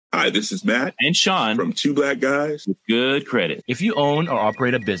Hi, this is Matt and Sean from Two Black Guys with Good Credit. If you own or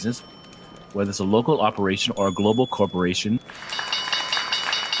operate a business, whether it's a local operation or a global corporation,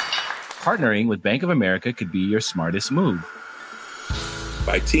 partnering with Bank of America could be your smartest move.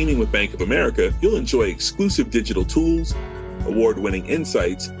 By teaming with Bank of America, you'll enjoy exclusive digital tools, award-winning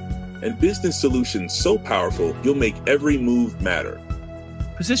insights, and business solutions so powerful you'll make every move matter.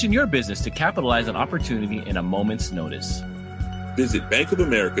 Position your business to capitalize on opportunity in a moment's notice. Visit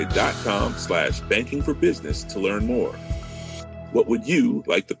bankofamerica.com/banking for business to learn more. What would you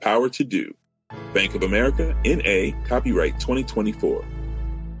like the power to do? Bank of America, N.A., copyright 2024.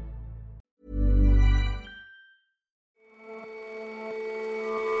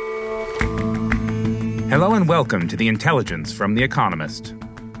 Hello and welcome to The Intelligence from The Economist.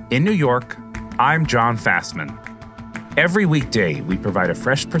 In New York, I'm John Fastman. Every weekday, we provide a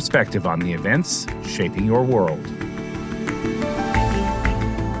fresh perspective on the events shaping your world.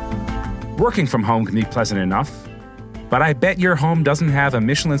 Working from home can be pleasant enough, but I bet your home doesn't have a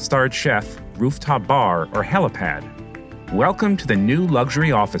Michelin-starred chef, rooftop bar, or helipad. Welcome to the new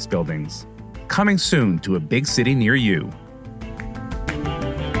luxury office buildings, coming soon to a big city near you.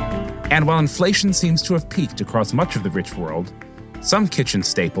 And while inflation seems to have peaked across much of the rich world, some kitchen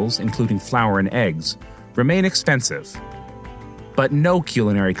staples, including flour and eggs, remain expensive. But no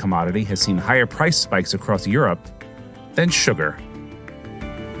culinary commodity has seen higher price spikes across Europe than sugar.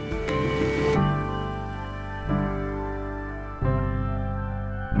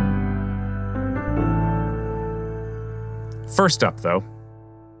 First up, though,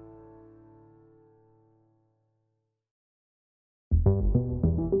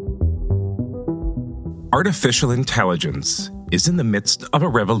 artificial intelligence is in the midst of a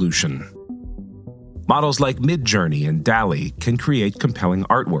revolution. Models like Midjourney and DALL-E can create compelling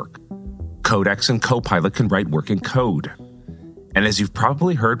artwork. Codex and Copilot can write working code. And as you've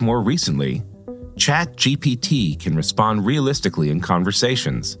probably heard more recently, ChatGPT can respond realistically in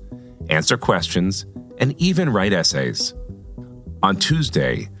conversations, answer questions, and even write essays. On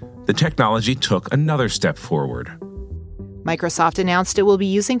Tuesday, the technology took another step forward. Microsoft announced it will be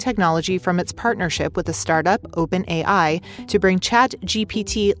using technology from its partnership with the startup OpenAI to bring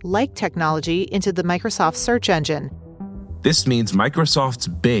ChatGPT-like technology into the Microsoft search engine. This means Microsoft's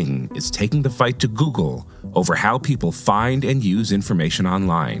Bing is taking the fight to Google over how people find and use information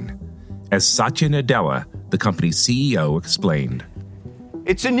online. As Satya Nadella, the company's CEO, explained,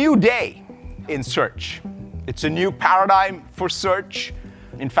 "It's a new day in search. It's a new paradigm for search.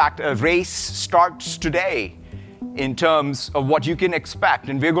 In fact, a race starts today in terms of what you can expect,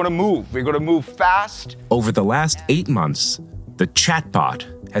 and we're going to move. We're going to move fast." Over the last 8 months, the chatbot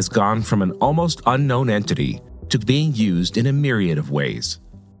has gone from an almost unknown entity to being used in a myriad of ways.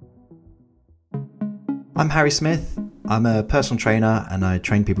 I'm Harry Smith. I'm a personal trainer and I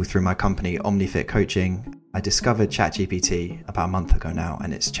train people through my company, OmniFit Coaching. I discovered ChatGPT about a month ago now,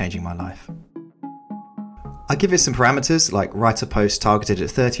 and it's changing my life. I give it some parameters, like write a post targeted at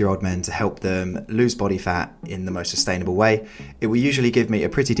 30-year-old men to help them lose body fat in the most sustainable way. It will usually give me a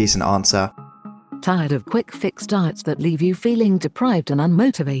pretty decent answer. Tired of quick fix diets that leave you feeling deprived and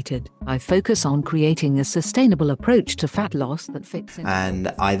unmotivated? I focus on creating a sustainable approach to fat loss that fits in.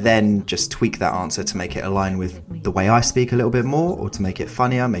 And I then just tweak that answer to make it align with the way I speak a little bit more, or to make it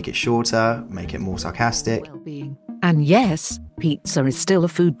funnier, make it shorter, make it more sarcastic. Well-being. And yes, pizza is still a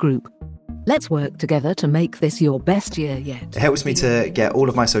food group. Let's work together to make this your best year yet. It helps me to get all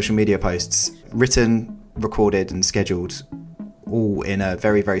of my social media posts written, recorded, and scheduled all in a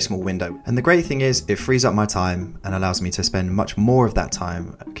very, very small window. And the great thing is it frees up my time and allows me to spend much more of that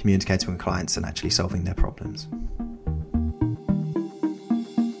time communicating with clients and actually solving their problems.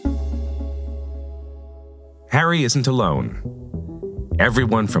 Harry isn't alone.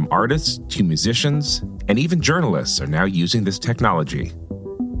 Everyone from artists to musicians and even journalists are now using this technology.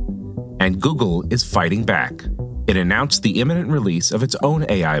 And Google is fighting back. It announced the imminent release of its own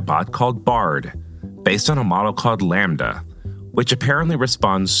AI bot called Bard, based on a model called LaMDA, which apparently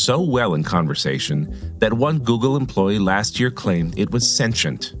responds so well in conversation that one Google employee last year claimed it was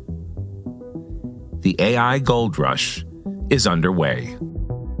sentient. The AI gold rush is underway.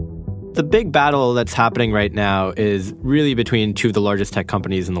 The big battle that's happening right now is really between two of the largest tech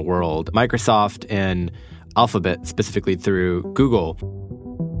companies in the world, Microsoft and Alphabet, specifically through Google.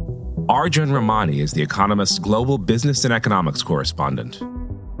 Arjun Ramani is The Economist's global business and economics correspondent.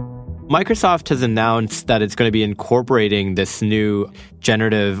 Microsoft has announced that it's going to be incorporating this new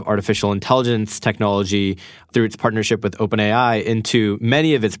generative artificial intelligence technology through its partnership with OpenAI into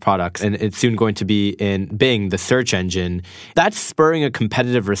many of its products, and it's soon going to be in Bing, the search engine. That's spurring a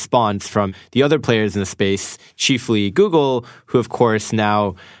competitive response from the other players in the space, chiefly Google, who of course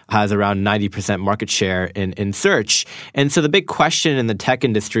now has around 90% market share in search. And so the big question in the tech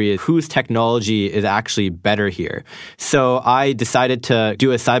industry is whose technology is actually better here. So I decided to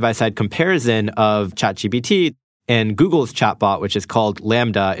do a side-by-side comparison of ChatGPT and Google's chatbot, which is called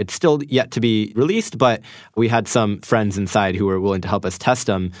LaMDA. It's still yet to be released, but we had some friends inside who were willing to help us test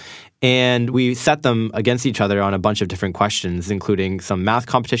them. And we set them against each other on a bunch of different questions, including some math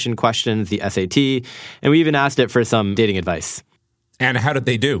competition questions, the SAT, and we even asked it for some dating advice. And how did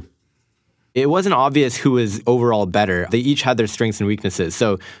they do? It wasn't obvious who was overall better. They each had their strengths and weaknesses.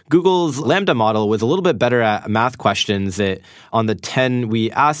 So Google's LaMDA model was a little bit better at math questions. On the 10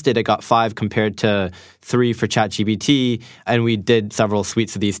 we asked it, it got 5 compared to 3 for ChatGPT. And we did several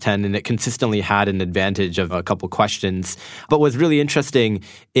suites of these 10, and it consistently had an advantage of a couple questions. But what's really interesting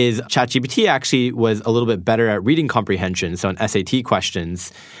is ChatGPT actually was a little bit better at reading comprehension, so on SAT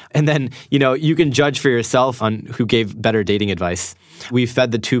questions. And then, you can judge for yourself on who gave better dating advice. We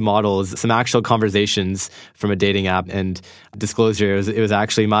fed the two models some actual conversations from a dating app, and disclosure, it was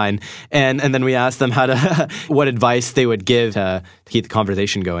actually mine. And then we asked them what advice they would give to keep the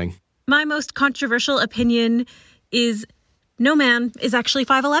conversation going. My most controversial opinion is no man is actually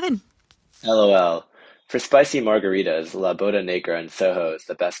 5'11". LOL. For spicy margaritas, La Boda Negra in Soho is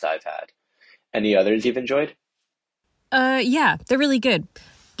the best I've had. Any others you've enjoyed? Yeah, they're really good.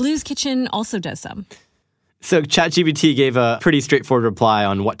 Blue's Kitchen also does some. So ChatGPT gave a pretty straightforward reply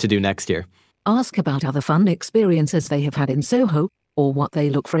on what to do next year. Ask about other fun experiences they have had in Soho, or what they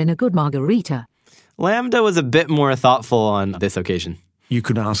look for in a good margarita. LaMDA was a bit more thoughtful on this occasion. You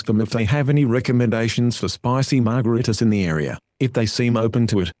could ask them if they have any recommendations for spicy margaritas in the area. If they seem open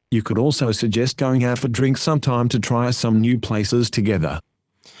to it, you could also suggest going out for drinks sometime to try some new places together.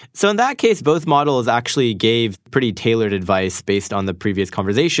 So in that case, both models actually gave pretty tailored advice based on the previous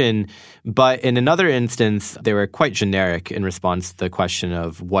conversation. But in another instance, they were quite generic in response to the question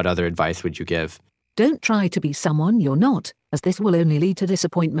of what other advice would you give? Don't try to be someone you're not, as this will only lead to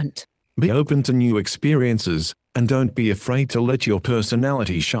disappointment. Be open to new experiences, and don't be afraid to let your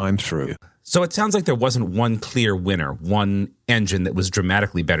personality shine through. So it sounds like there wasn't one clear winner, one engine that was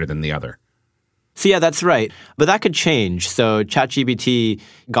dramatically better than the other. So yeah, that's right. But that could change. So ChatGPT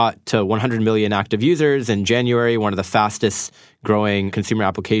got to 100 million active users in January, one of the fastest growing consumer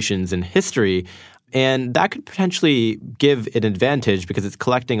applications in history. And that could potentially give an advantage because it's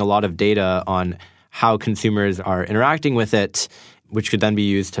collecting a lot of data on how consumers are interacting with it, which could then be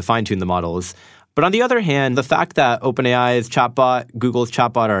used to fine-tune the models. But on the other hand, the fact that OpenAI's chatbot, Google's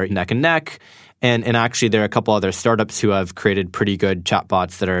chatbot are neck and neck, and actually there are a couple other startups who have created pretty good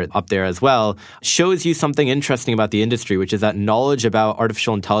chatbots that are up there as well, shows you something interesting about the industry, which is that knowledge about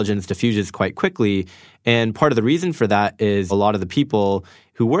artificial intelligence diffuses quite quickly. And part of the reason for that is a lot of the people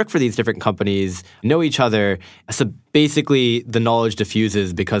who work for these different companies know each other. So basically, the knowledge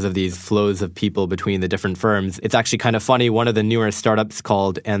diffuses because of these flows of people between the different firms. It's actually kind of funny. One of the newer startups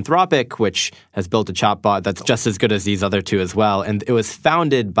called Anthropic, which has built a chatbot that's just as good as these other two as well. And it was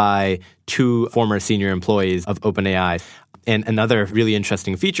founded by 2 former senior employees of OpenAI. And another really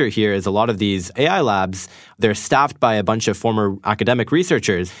interesting feature here is a lot of these AI labs, they're staffed by a bunch of former academic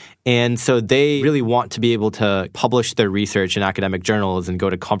researchers. And so they really want to be able to publish their research in academic journals and go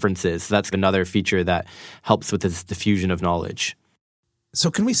to conferences. So that's another feature that helps with this diffusion of knowledge.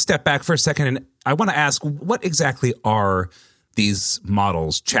 So can we step back for a second? And I want to ask, what exactly are these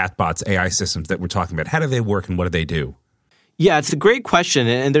models, chatbots, AI systems that we're talking about? How do they work and what do they do? Yeah, it's a great question.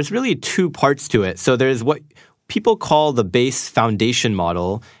 And there's really 2 parts to it. So there's what people call the base foundation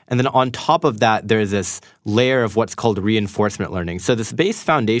model. And then on top of that, there's this layer of what's called reinforcement learning. So this base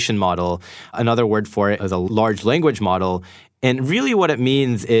foundation model, another word for it is a large language model. And really what it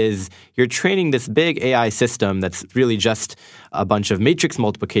means is you're training this big AI system that's really just a bunch of matrix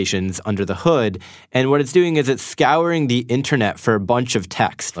multiplications under the hood. And what it's doing is it's scouring the internet for a bunch of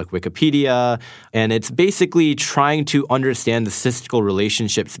text, like Wikipedia. And it's basically trying to understand the statistical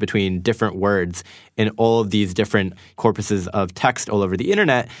relationships between different words in all of these different corpuses of text all over the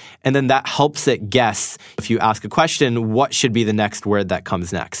internet. And then that helps it guess, if you ask a question, what should be the next word that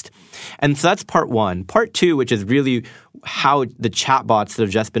comes next. And so that's part 1. Part 2, which is really how the chatbots that have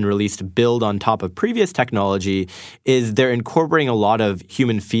just been released build on top of previous technology, is they're incorporating a lot of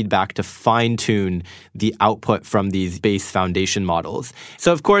human feedback to fine-tune the output from these base foundation models.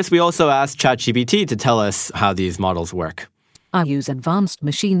 So, of course, we also asked ChatGPT to tell us how these models work. I use advanced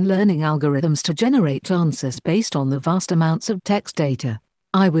machine learning algorithms to generate answers based on the vast amounts of text data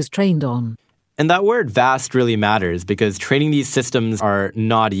I was trained on. And that word vast really matters because training these systems are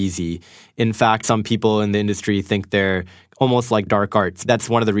not easy. In fact, some people in the industry think they're almost like dark arts. That's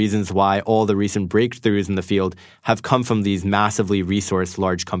one of the reasons why all the recent breakthroughs in the field have come from these massively resourced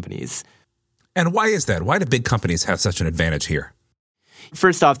large companies. And why is that? Why do big companies have such an advantage here?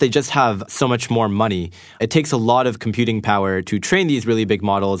 First off, they just have so much more money. It takes a lot of computing power to train these really big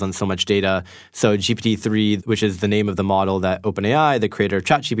models on so much data. So GPT-3, which is the name of the model that OpenAI, the creator of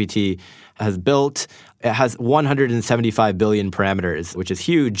ChatGPT, has built, it has 175 billion parameters, which is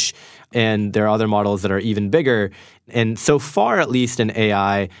huge. And there are other models that are even bigger. And so far, at least in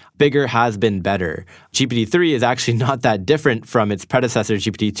AI, bigger has been better. GPT-3 is actually not that different from its predecessor,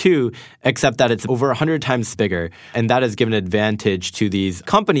 GPT-2, except that it's over 100 times bigger. And that has given an advantage to these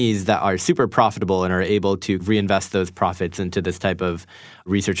companies that are super profitable and are able to reinvest those profits into this type of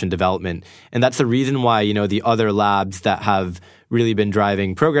research and development. And that's the reason why, the other labs that have really been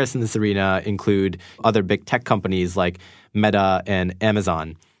driving progress in this arena include other big tech companies like Meta and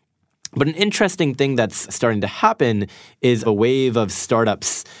Amazon. But an interesting thing that's starting to happen is a wave of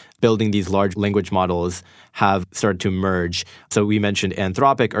startups building these large language models have started to emerge. So we mentioned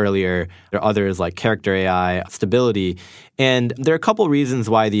Anthropic earlier. There are others like Character AI, Stability. And there are a couple reasons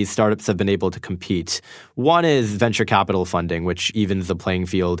why these startups have been able to compete. One is venture capital funding, which evens the playing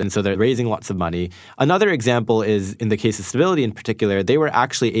field. And so they're raising lots of money. Another example is, in the case of Stability in particular, they were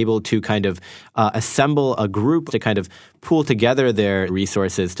actually able to kind of assemble a group to kind of pool together their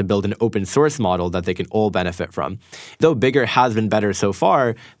resources to build an open source model that they can all benefit from. Though bigger has been better so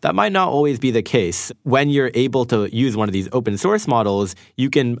far, that might not always be the case. When you're able to use one of these open source models,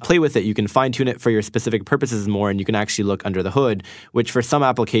 you can play with it, you can fine-tune it for your specific purposes more, and you can actually look under the hood, which for some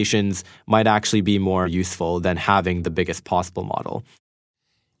applications might actually be more useful than having the biggest possible model.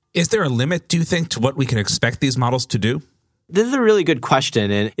 Is there a limit, do you think, to what we can expect these models to do? This is a really good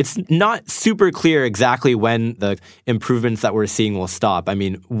question, and it's not super clear exactly when the improvements that we're seeing will stop. I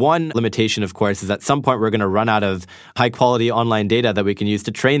mean, one limitation, of course, is at some point we're going to run out of high-quality online data that we can use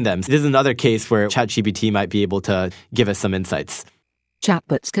to train them. This is another case where ChatGPT might be able to give us some insights.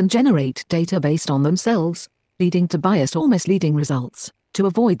 Chatbots can generate data based on themselves, leading to biased or misleading results. To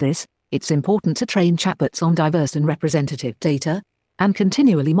avoid this, it's important to train chatbots on diverse and representative data, and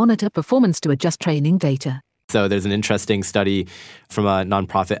continually monitor performance to adjust training data. So there's an interesting study from a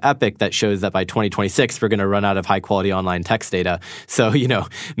nonprofit Epic that shows that by 2026, we're going to run out of high-quality online text data. So,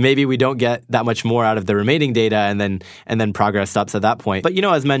 maybe we don't get that much more out of the remaining data and then progress stops at that point. But,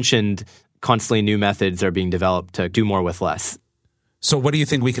 as mentioned, constantly new methods are being developed to do more with less. So what do you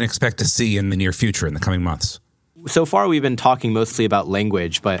think we can expect to see in the near future, in the coming months? So far, we've been talking mostly about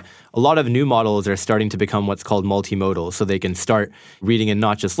language, but a lot of new models are starting to become what's called multimodal. So they can start reading in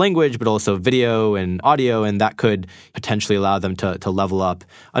not just language, but also video and audio, and that could potentially allow them to level up.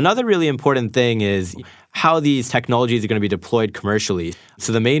 Another really important thing is how these technologies are going to be deployed commercially.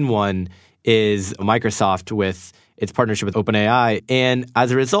 So the main one is Microsoft with its partnership with OpenAI. And as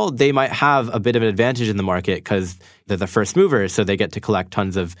a result, they might have a bit of an advantage in the market because they're the first movers, so they get to collect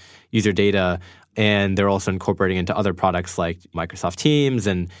tons of user data. And they're also incorporating into other products like Microsoft Teams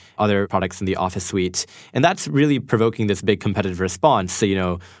and other products in the Office suite. And that's really provoking this big competitive response.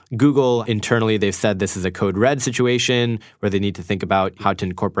 So, Google internally, they've said this is a code red situation where they need to think about how to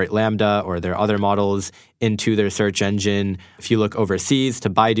incorporate Lambda or their other models into their search engine. If you look overseas to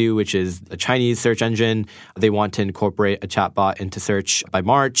Baidu, which is a Chinese search engine, they want to incorporate a chatbot into search by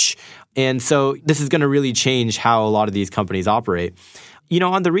March. And so this is going to really change how a lot of these companies operate.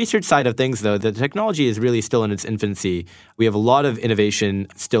 On the research side of things, though, the technology is really still in its infancy. We have a lot of innovation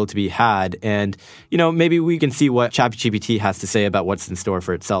still to be had. And, maybe we can see what ChatGPT has to say about what's in store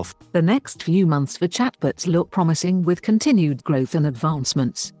for itself. The next few months for chatbots look promising with continued growth and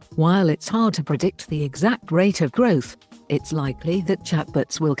advancements. While it's hard to predict the exact rate of growth, it's likely that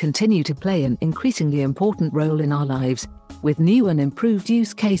chatbots will continue to play an increasingly important role in our lives, with new and improved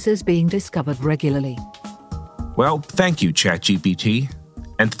use cases being discovered regularly. Well, thank you, ChatGPT.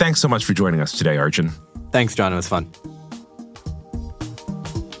 And thanks so much for joining us today, Arjun. Thanks, John. It was fun.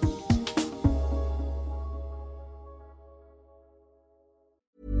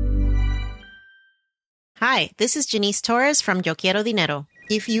 Hi, this is Janice Torres from Yo Quiero Dinero.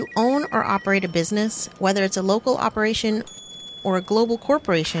 If you own or operate a business, whether it's a local operation or a global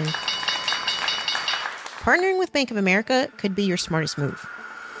corporation, partnering with Bank of America could be your smartest move.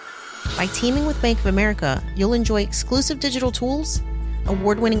 By teaming with Bank of America, you'll enjoy exclusive digital tools,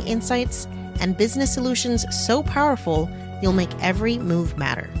 award-winning insights, and business solutions so powerful, you'll make every move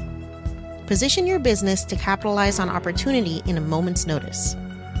matter. Position your business to capitalize on opportunity in a moment's notice.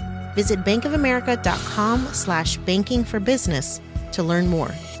 Visit bankofamerica.com/bankingforbusiness to learn more.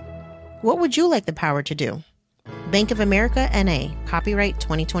 What would you like the power to do? Bank of America N.A., copyright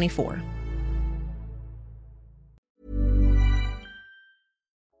 2024.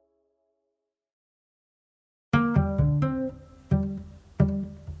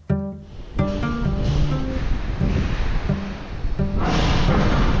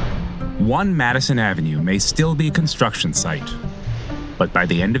 One Madison Avenue may still be a construction site, but by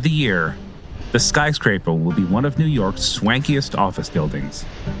the end of the year, the skyscraper will be one of New York's swankiest office buildings.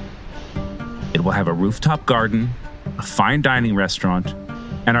 It will have a rooftop garden, a fine dining restaurant,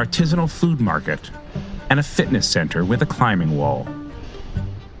 an artisanal food market, and a fitness center with a climbing wall.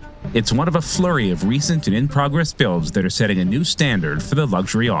 It's one of a flurry of recent and in-progress builds that are setting a new standard for the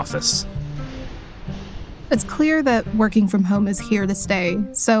luxury office. It's clear that working from home is here to stay,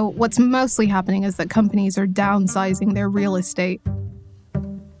 so what's mostly happening is that companies are downsizing their real estate.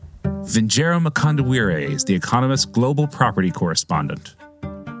 Vinjero Makandawire is The Economist's global property correspondent.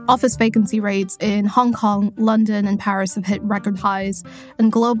 Office vacancy rates in Hong Kong, London, and Paris have hit record highs,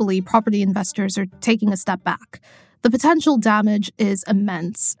 and globally, property investors are taking a step back. The potential damage is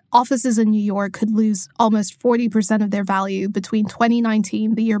immense. Offices in New York could lose almost 40% of their value between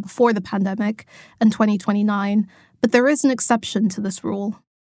 2019, the year before the pandemic, and 2029. But there is an exception to this rule.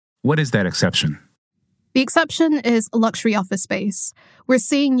 What is that exception? The exception is luxury office space. We're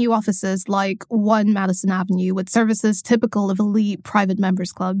seeing new offices like One Madison Avenue with services typical of elite private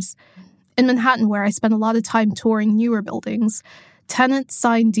members clubs. In Manhattan, where I spend a lot of time touring newer buildings, tenants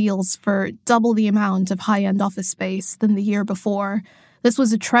sign deals for double the amount of high-end office space than the year before. This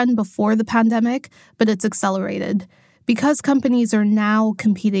was a trend before the pandemic, but it's accelerated. Because companies are now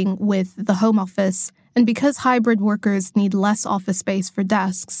competing with the home office, and because hybrid workers need less office space for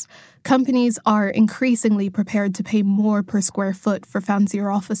desks, companies are increasingly prepared to pay more per square foot for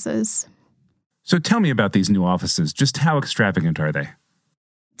fancier offices. So tell me about these new offices. Just how extravagant are they?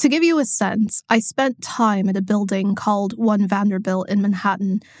 To give you a sense, I spent time at a building called One Vanderbilt in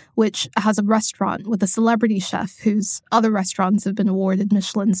Manhattan, which has a restaurant with a celebrity chef whose other restaurants have been awarded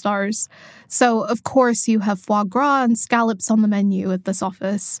Michelin stars. So, of course, you have foie gras and scallops on the menu at this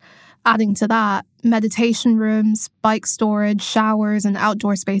office. Adding to that, meditation rooms, bike storage, showers, and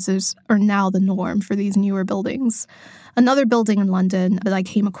outdoor spaces are now the norm for these newer buildings. Another building in London that I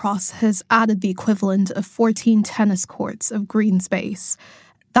came across has added the equivalent of 14 tennis courts of green space.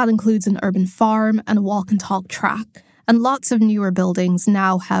 That includes an urban farm and a walk-and-talk track. And lots of newer buildings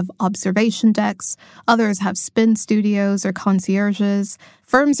now have observation decks. Others have spin studios or concierges.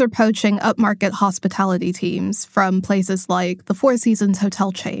 Firms are poaching upmarket hospitality teams from places like the Four Seasons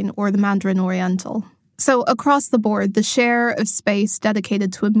hotel chain or the Mandarin Oriental. So across the board, the share of space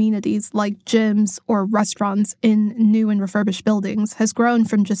dedicated to amenities like gyms or restaurants in new and refurbished buildings has grown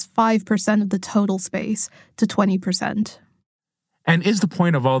from just 5% of the total space to 20%. And is the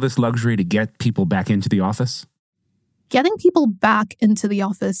point of all this luxury to get people back into the office? Getting people back into the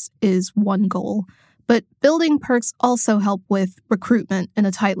office is one goal, but building perks also help with recruitment in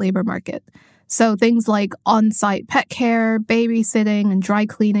a tight labor market. So things like on-site pet care, babysitting, and dry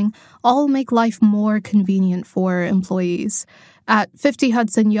cleaning all make life more convenient for employees. At 50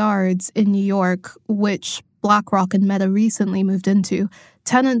 Hudson Yards in New York, which BlackRock and Meta recently moved into,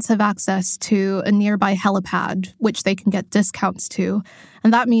 tenants have access to a nearby helipad, which they can get discounts to.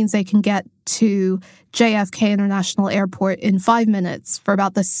 And that means they can get to JFK International Airport in 5 minutes for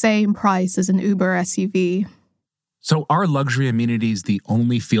about the same price as an Uber SUV. So are luxury amenities the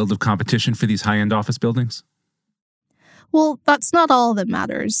only field of competition for these high-end office buildings? Well, that's not all that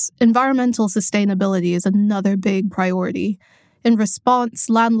matters. Environmental sustainability is another big priority. In response,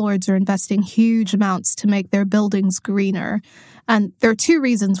 landlords are investing huge amounts to make their buildings greener. And there are two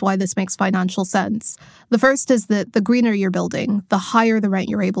reasons why this makes financial sense. The first is that the greener your building, the higher the rent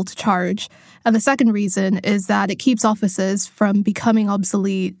you're able to charge. And the second reason is that it keeps offices from becoming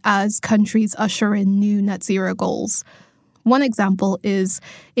obsolete as countries usher in new net zero goals. One example is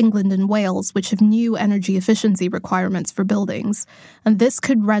England and Wales, which have new energy efficiency requirements for buildings, and this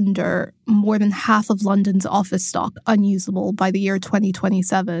could render more than half of London's office stock unusable by the year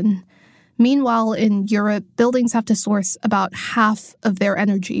 2027. Meanwhile, in Europe, buildings have to source about half of their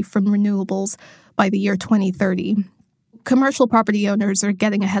energy from renewables by the year 2030. Commercial property owners are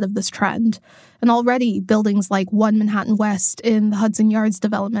getting ahead of this trend, and already buildings like One Manhattan West in the Hudson Yards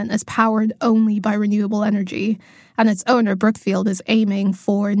development is powered only by renewable energy, and its owner, Brookfield, is aiming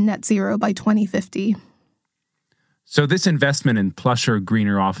for net zero by 2050. So this investment in plusher,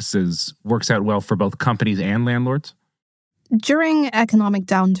 greener offices works out well for both companies and landlords? During economic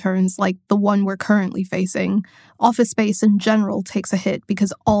downturns like the one we're currently facing, office space in general takes a hit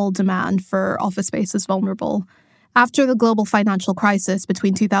because all demand for office space is vulnerable. After the global financial crisis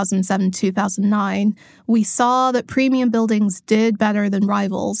between 2007 and 2009, we saw that premium buildings did better than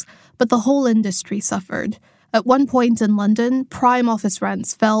rivals, but the whole industry suffered. At one point in London, prime office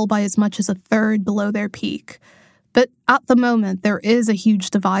rents fell by as much as a third below their peak. But at the moment, there is a huge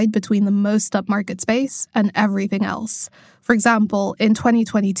divide between the most upmarket space and everything else. For example, in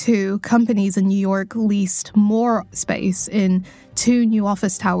 2022, companies in New York leased more space in 2 new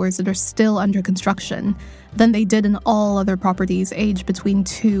office towers that are still under construction than they did in all other properties aged between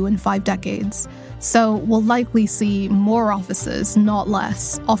 2 and 5 decades. So we'll likely see more offices, not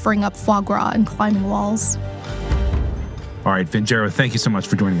less, offering up foie gras and climbing walls. All right, Vinjero, thank you so much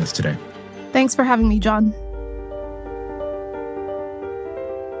for joining us today. Thanks for having me, John.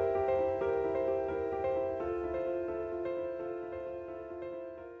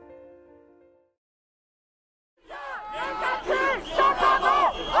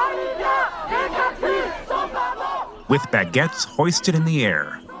 With baguettes hoisted in the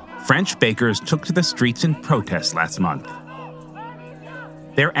air, French bakers took to the streets in protest last month.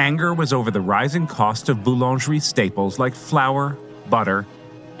 Their anger was over the rising cost of boulangerie staples like flour, butter,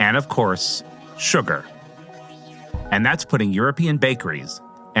 and, of course, sugar. And that's putting European bakeries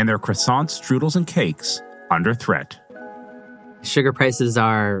and their croissants, strudels, and cakes under threat. Sugar prices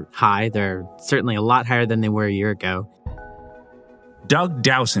are high. They're certainly a lot higher than they were a year ago. Doug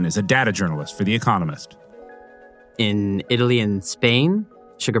Dowson is a data journalist for The Economist. In Italy and Spain,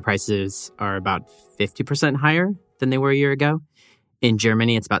 sugar prices are about 50% higher than they were a year ago. In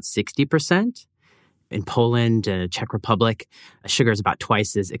Germany, it's about 60%. In Poland and Czech Republic, sugar is about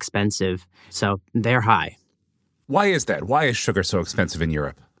twice as expensive. So they're high. Why is that? Why is sugar so expensive in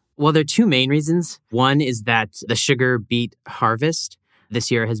Europe? Well, there are two main reasons. One is that the sugar beet harvest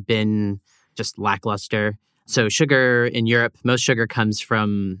this year has been just lackluster. So sugar in Europe, most sugar comes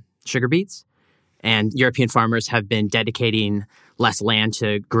from sugar beets. And European farmers have been dedicating less land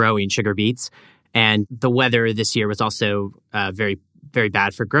to growing sugar beets. And the weather this year was also very, very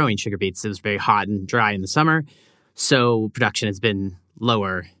bad for growing sugar beets. It was very hot and dry in the summer. So production has been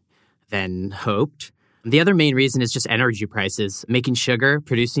lower than hoped. The other main reason is just energy prices. Making sugar,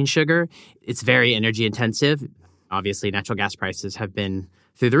 producing sugar, it's very energy intensive. Obviously, natural gas prices have been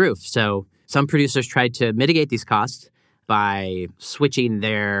through the roof. So some producers tried to mitigate these costs by switching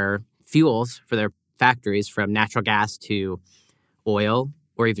their fuels for their factories from natural gas to oil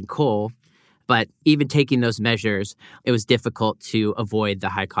or even coal. But even taking those measures, it was difficult to avoid the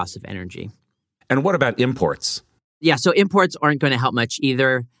high cost of energy. And what about imports? Yeah, so imports aren't going to help much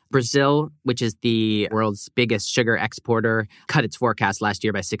either. Brazil, which is the world's biggest sugar exporter, cut its forecast last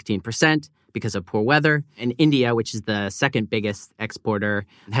year by 16% because of poor weather. And India, which is the second biggest exporter,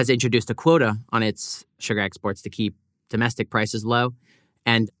 has introduced a quota on its sugar exports to keep domestic prices low.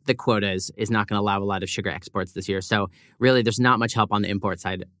 And the quota is not going to allow a lot of sugar exports this year. So really, there's not much help on the import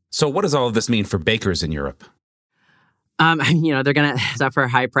side. So what does all of this mean for bakers in Europe? They're going to suffer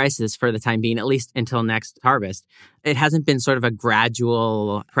high prices for the time being, at least until next harvest. It hasn't been sort of a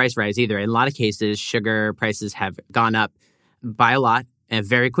gradual price rise either. In a lot of cases, sugar prices have gone up by a lot and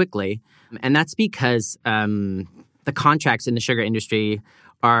very quickly. And that's because the contracts in the sugar industry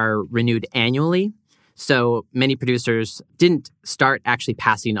are renewed annually. So many producers didn't start actually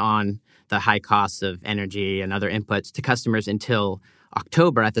passing on the high costs of energy and other inputs to customers until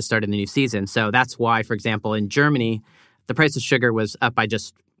October at the start of the new season. So that's why, for example, in Germany, the price of sugar was up by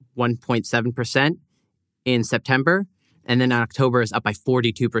just 1.7% in September. And then in October is up by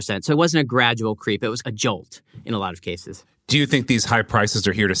 42%. So it wasn't a gradual creep. It was a jolt in a lot of cases. Do you think these high prices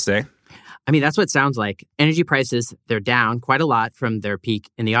are here to stay? I mean, that's what it sounds like. Energy prices, they're down quite a lot from their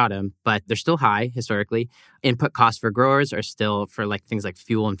peak in the autumn, but they're still high historically. Input costs for growers are still, for like things like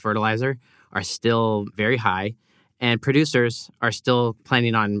fuel and fertilizer, are still very high. And producers are still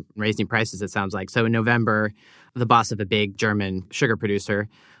planning on raising prices, it sounds like. So in November, the boss of a big German sugar producer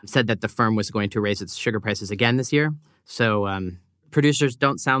said that the firm was going to raise its sugar prices again this year. So producers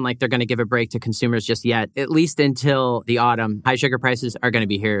don't sound like they're going to give a break to consumers just yet, at least until the autumn. High sugar prices are going to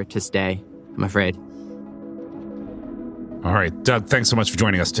be here to stay, I'm afraid. All right, Doug, thanks so much for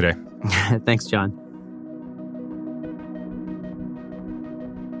joining us today. Thanks, John.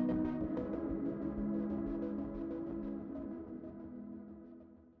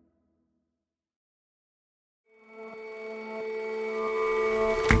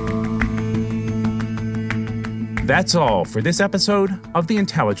 That's all for this episode of The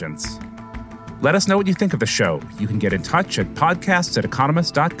Intelligence. Let us know what you think of the show. You can get in touch at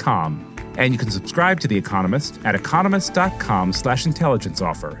podcasts@economist.com, and you can subscribe to The Economist at economist.com/intelligence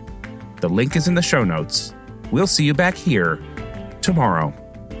offer. The link is in the show notes. We'll see you back here tomorrow.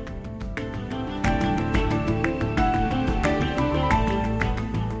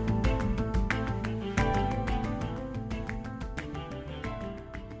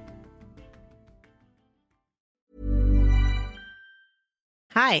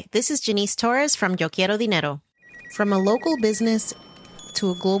 Hi, this is Janice Torres from Yo Quiero Dinero. From a local business to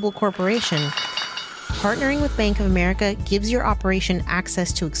a global corporation, partnering with Bank of America gives your operation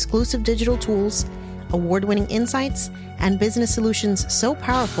access to exclusive digital tools, award-winning insights, and business solutions so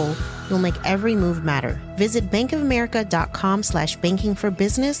powerful you'll make every move matter. Visit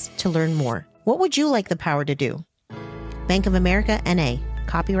bankofamerica.com/bankingforbusiness to learn more. What would you like the power to do? Bank of America, N.A.,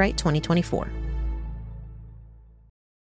 copyright 2024.